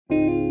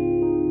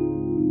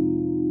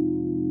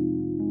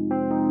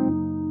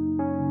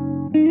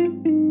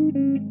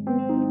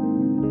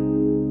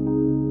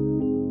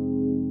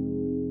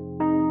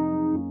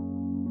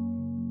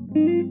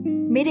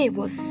Mere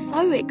was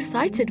so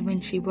excited when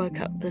she woke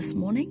up this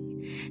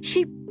morning.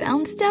 She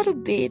bounced out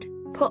of bed,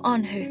 put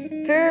on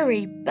her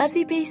furry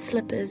Buzzy Bee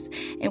slippers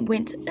and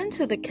went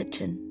into the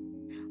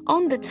kitchen.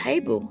 On the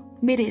table,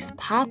 Mere's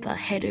papa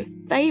had her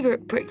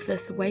favourite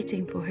breakfast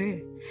waiting for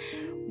her.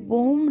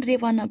 Warm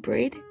rewana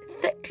bread,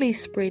 thickly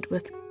spread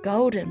with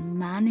golden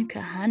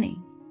manuka honey.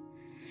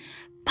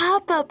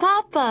 "Papa,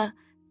 Papa,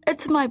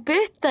 it's my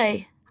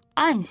birthday.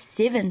 I'm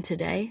 7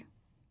 today."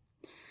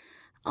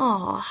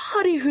 "Oh,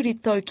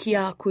 harihuri tau ki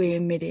a koe,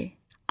 Mere,"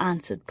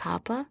 answered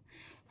Papa.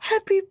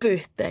 "Happy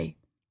birthday."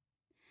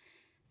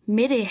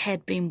 Mere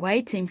had been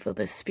waiting for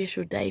this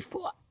special day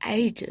for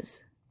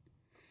ages.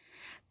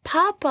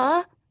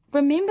 "Papa,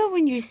 remember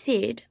when you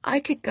said I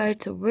could go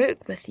to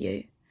work with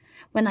you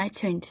when I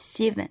turned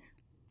 7?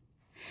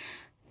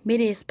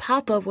 Mere's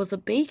papa was a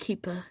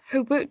beekeeper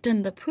who worked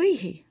in the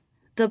puihi,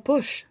 the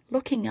bush,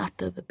 looking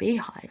after the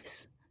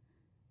beehives.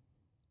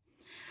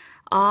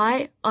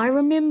 I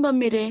remember,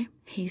 Mere,"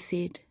 he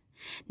said.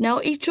 "Now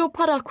eat your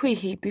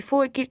parakuihi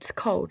before it gets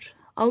cold.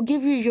 I'll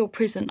give you your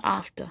present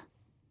after."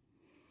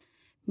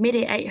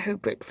 Mere ate her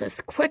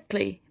breakfast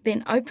quickly,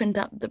 then opened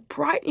up the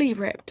brightly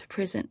wrapped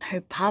present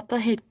her papa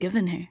had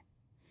given her.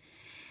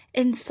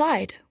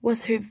 Inside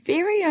was her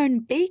very own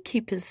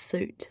beekeeper's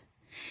suit.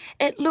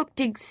 It looked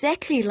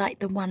exactly like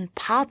the one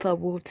Papa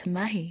wore to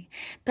mahi,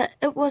 but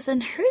it was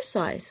in her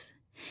size.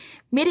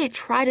 Mere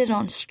tried it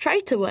on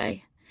straight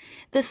away.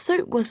 The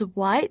suit was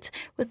white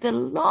with a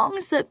long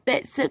zip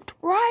that zipped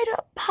right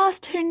up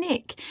past her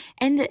neck,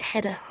 and it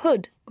had a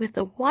hood with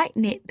a white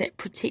net that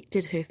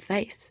protected her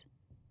face.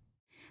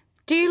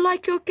 "Do you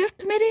like your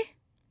gift, Mere?"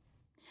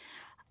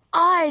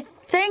 "I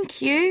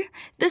thank you.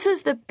 This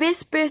is the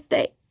best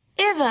birthday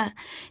ever.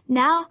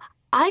 Now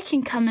I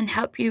can come and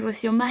help you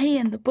with your mahi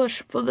in the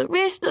bush for the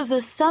rest of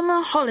the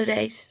summer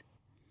holidays."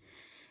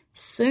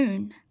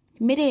 Soon,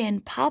 Mere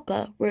and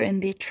Papa were in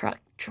their truck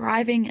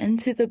driving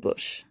into the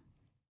bush.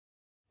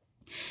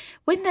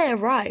 When they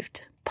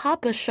arrived,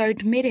 Papa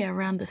showed Mere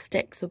around the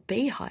stacks of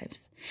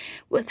beehives,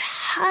 with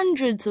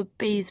hundreds of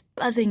bees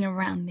buzzing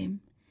around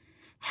them.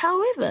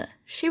 However,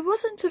 she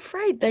wasn't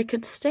afraid they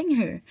could sting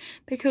her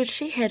because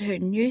she had her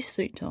new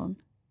suit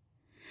on.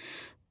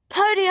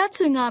 "Pauri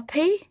atu ngā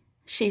pī,"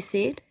 she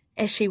said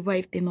as she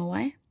waved them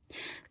away.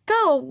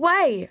 "Go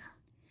away!"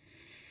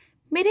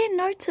 Mere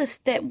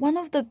noticed that one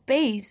of the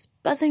bees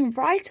buzzing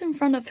right in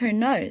front of her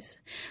nose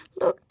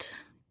looked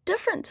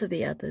different to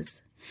the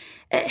others.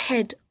 It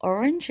had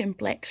orange and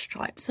black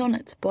stripes on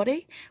its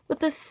body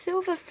with a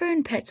silver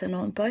fern pattern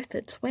on both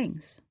its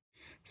wings.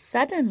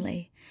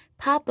 Suddenly,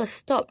 Papa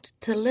stopped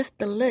to lift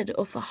the lid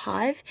off a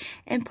hive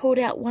and pulled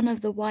out one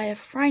of the wire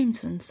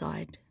frames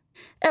inside.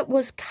 It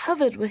was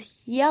covered with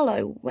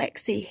yellow,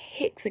 waxy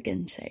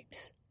hexagon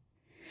shapes.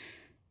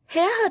 "He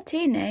aha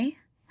tēnei?"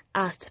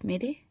 asked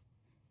Mere.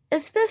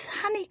 "Is this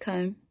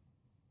honeycomb?"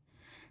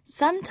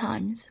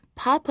 Sometimes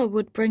Papa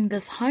would bring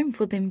this home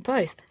for them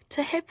both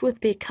to have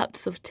with their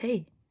cups of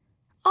tea.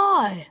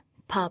 "Aye,"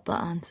 Papa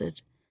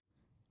answered.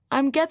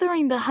 "I'm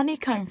gathering the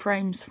honeycomb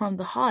frames from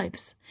the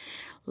hives.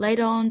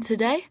 Later on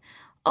today,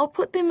 I'll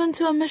put them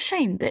into a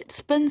machine that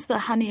spins the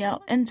honey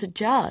out into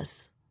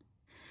jars."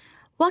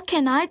 "What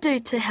can I do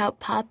to help,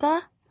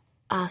 Papa?"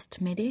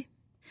 asked Mere.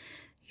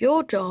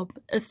 "Your job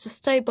is to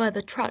stay by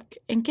the truck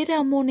and get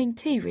our morning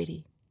tea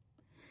ready."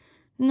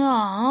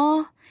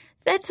 "No,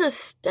 that's a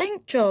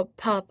stink job,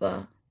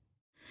 Papa."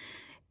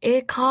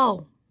 "E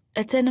kao,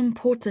 it's an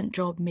important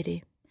job,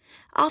 Mere.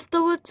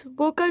 Afterwards,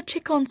 we'll go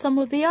check on some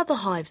of the other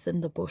hives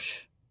in the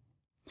bush."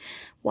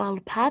 While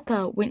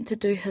Papa went to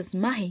do his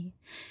mahi,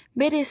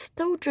 Mere,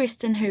 still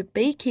dressed in her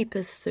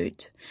beekeeper's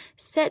suit,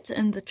 sat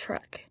in the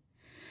truck.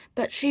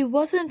 But she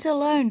wasn't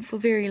alone for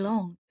very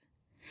long.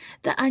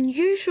 The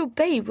unusual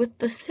bee with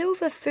the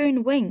silver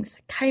fern wings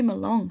came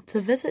along to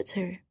visit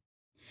her.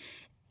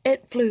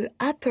 It flew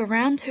up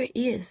around her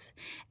ears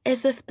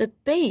as if the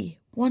bee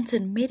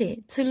wanted Mere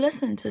to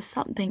listen to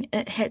something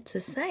it had to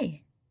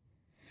say.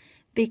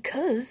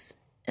 Because,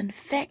 in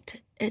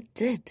fact, it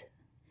did.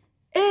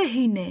 "E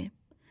hine,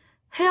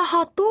 he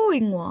aha tō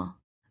ingoa?"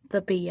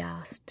 the bee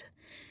asked.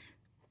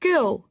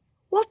 "Girl,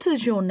 what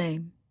is your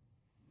name?"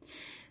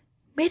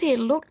 Mere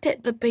looked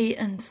at the bee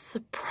in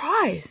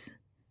surprise.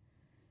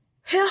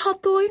 "He aha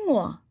tō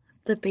ingoa?"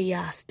 the bee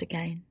asked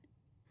again.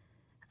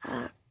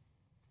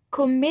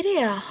 "Ko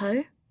Mere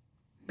ahau,"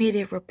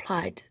 Mere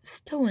replied,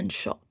 still in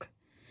shock.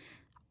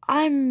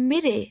 "I'm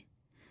Mere.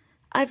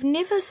 I've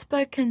never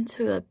spoken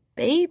to a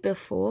bee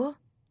before."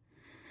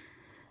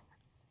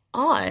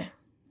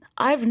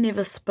 I've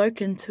never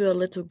spoken to a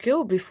little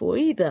girl before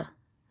either,"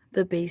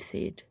 the bee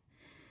said.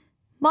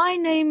 "My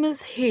name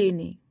is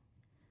Heni.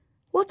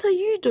 What are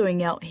you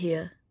doing out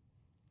here?"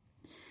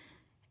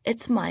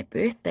 "It's my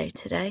birthday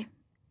today.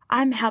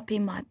 I'm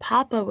helping my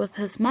papa with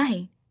his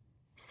mahi,"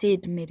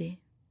 said Mere.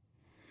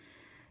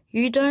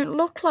 "You don't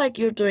look like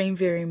you're doing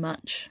very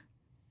much."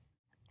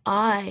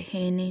 "Aye,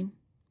 Heni.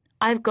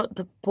 I've got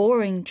the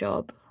boring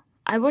job.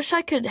 I wish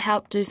I could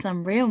help do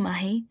some real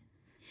mahi."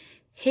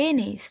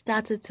 Henny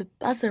started to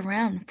buzz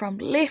around from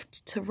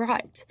left to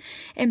right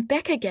and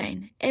back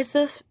again as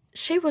if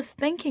she was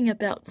thinking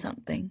about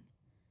something.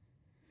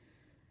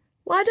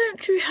 "Why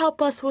don't you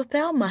help us with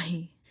our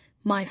mahi?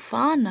 My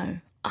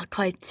whānau are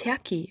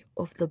kaitiaki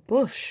of the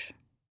bush."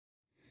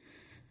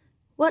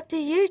 "What do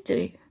you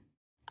do?"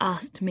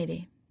 asked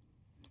Mere.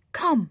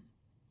 "Come,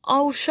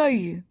 I'll show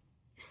you,"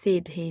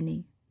 said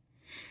Henny.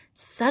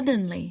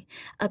 Suddenly,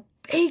 a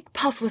big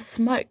puff of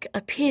smoke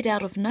appeared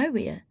out of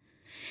nowhere,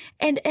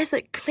 and as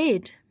it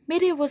cleared,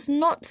 Mere was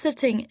not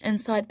sitting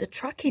inside the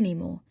truck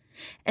anymore.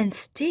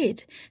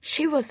 Instead,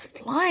 she was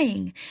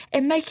flying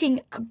and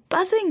making a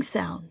buzzing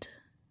sound.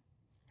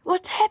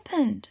 "What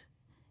happened?"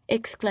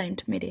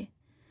 exclaimed Mere.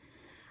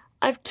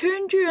 "I've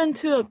turned you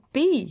into a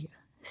bee,"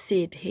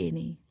 said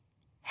Henny.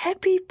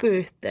 "Happy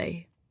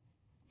birthday."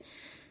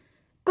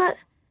 "But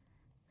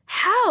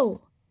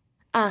how?"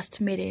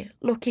 asked Mere,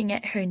 looking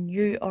at her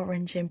new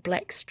orange and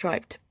black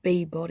striped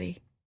bee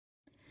body.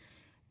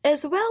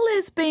 "As well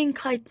as being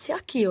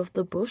kaitiaki of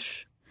the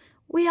bush,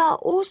 we are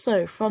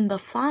also from the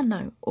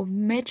whānau of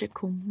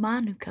magical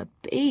Manuka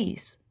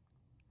bees."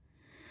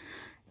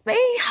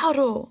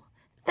 "Miharo,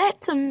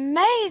 that's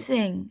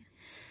amazing!"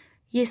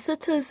 "Yes,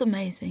 it is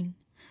amazing.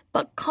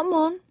 But come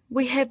on,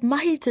 we have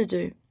mahi to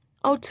do.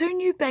 I'll turn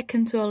you back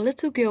into a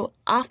little girl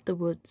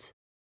afterwards."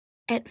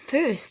 At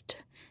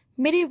first,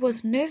 Mere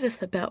was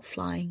nervous about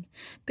flying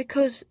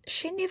because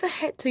she never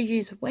had to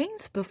use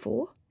wings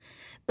before,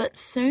 but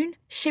soon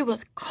she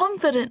was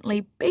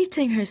confidently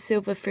beating her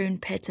silver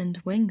fern-patterned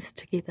wings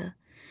together.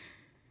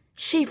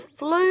 She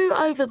flew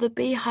over the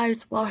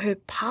beehives while her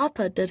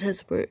papa did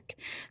his work,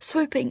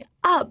 swooping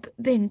up,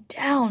 then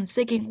down,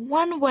 zigging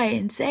one way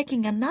and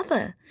zagging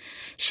another.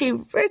 She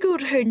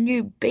wriggled her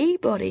new bee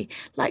body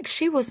like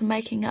she was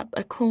making up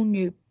a cool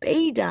new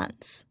bee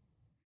dance.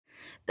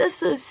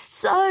 "This is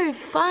so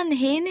fun,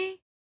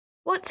 Henny.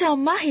 What's our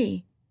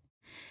mahi?"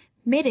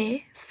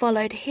 Mere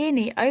followed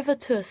Henny over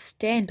to a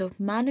stand of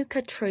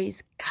manuka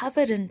trees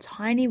covered in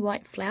tiny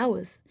white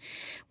flowers,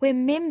 where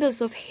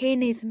members of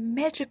Henny's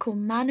magical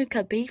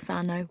manuka bee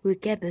whānau were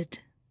gathered.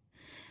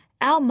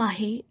 "Our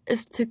mahi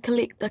is to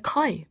collect the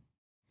kai."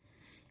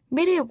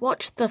 Mere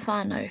watched the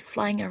whānau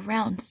flying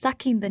around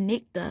sucking the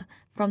nectar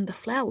from the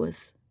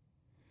flowers.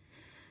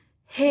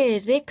 "He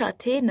reka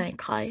tēnei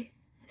kai,"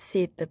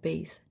 said the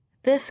bees.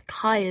 "This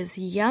kai is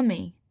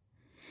yummy."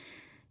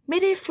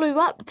 Mere flew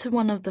up to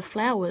one of the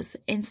flowers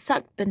and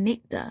sucked the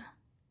nectar.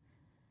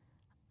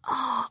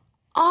 "Oh,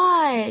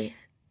 ai,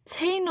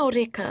 tēnō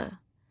reka."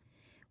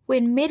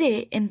 When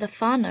Mere and the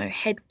whānau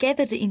had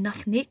gathered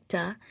enough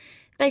nectar,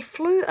 they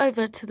flew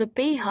over to the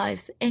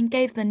beehives and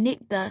gave the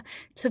nectar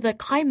to the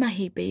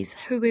kaimahi bees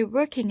who were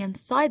working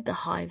inside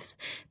the hives,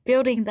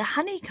 building the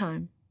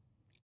honeycomb.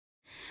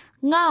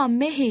 "Ngā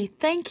mihi,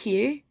 thank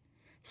you,"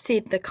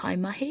 said the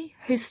kaimahi,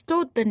 who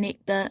stored the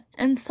nectar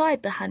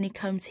inside the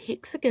honeycomb's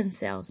hexagon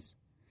cells.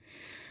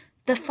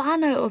 The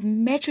whānau of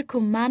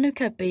magical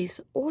manuka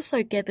bees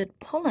also gathered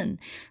pollen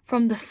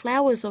from the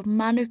flowers of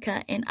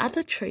manuka and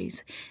other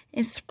trees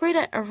and spread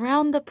it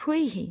around the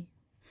puihi.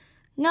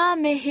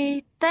 "Ngā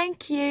mihi,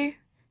 thank you,"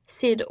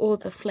 said all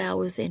the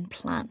flowers and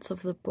plants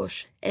of the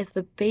bush as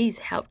the bees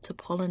helped to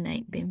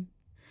pollinate them.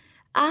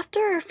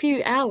 After a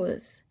few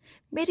hours,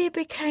 Mere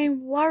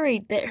became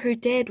worried that her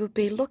dad would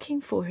be looking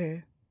for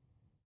her.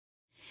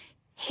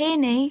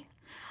 "Henny,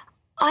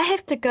 I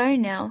have to go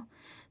now.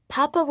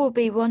 Papa will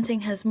be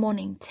wanting his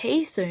morning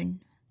tea soon."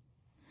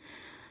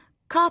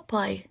 "Ka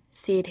pai,"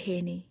 said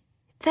Henny.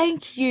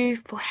 "Thank you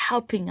for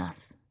helping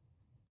us."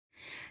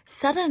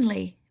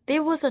 Suddenly,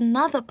 there was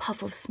another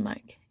puff of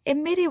smoke,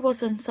 and Mere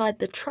was inside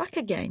the truck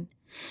again,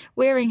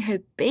 wearing her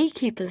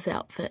beekeeper's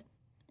outfit.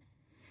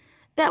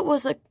 "That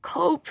was a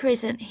cool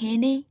present,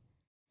 Henny.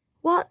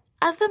 What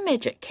other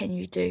magic can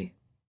you do?"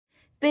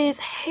 "There's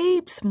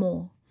heaps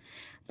more.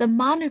 The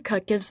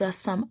manuka gives us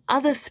some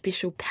other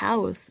special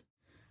powers.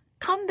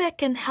 Come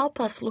back and help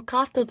us look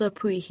after the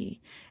puihi,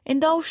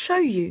 and I'll show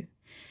you,"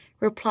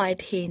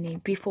 replied Henny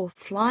before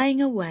flying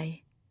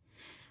away.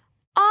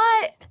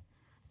 "Ai,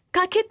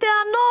 ka kite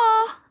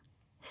anō,"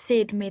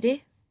 said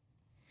Mere.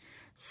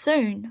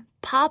 Soon,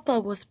 Papa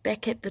was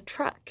back at the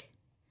truck.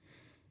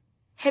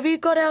 "Have you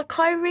got our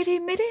kai ready,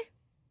 Mere?"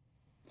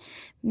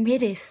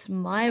 Mere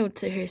smiled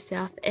to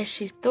herself as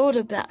she thought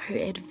about her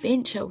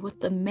adventure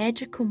with the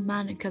magical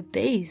manuka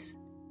bees.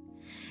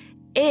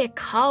 "E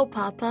kau,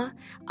 Papa,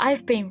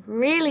 I've been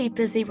really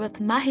busy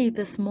with mahi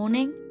this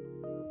morning.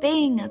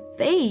 Being a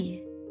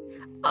bee,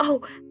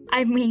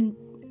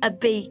 a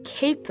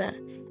beekeeper,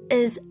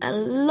 is a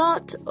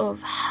lot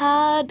of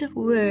hard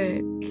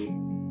work."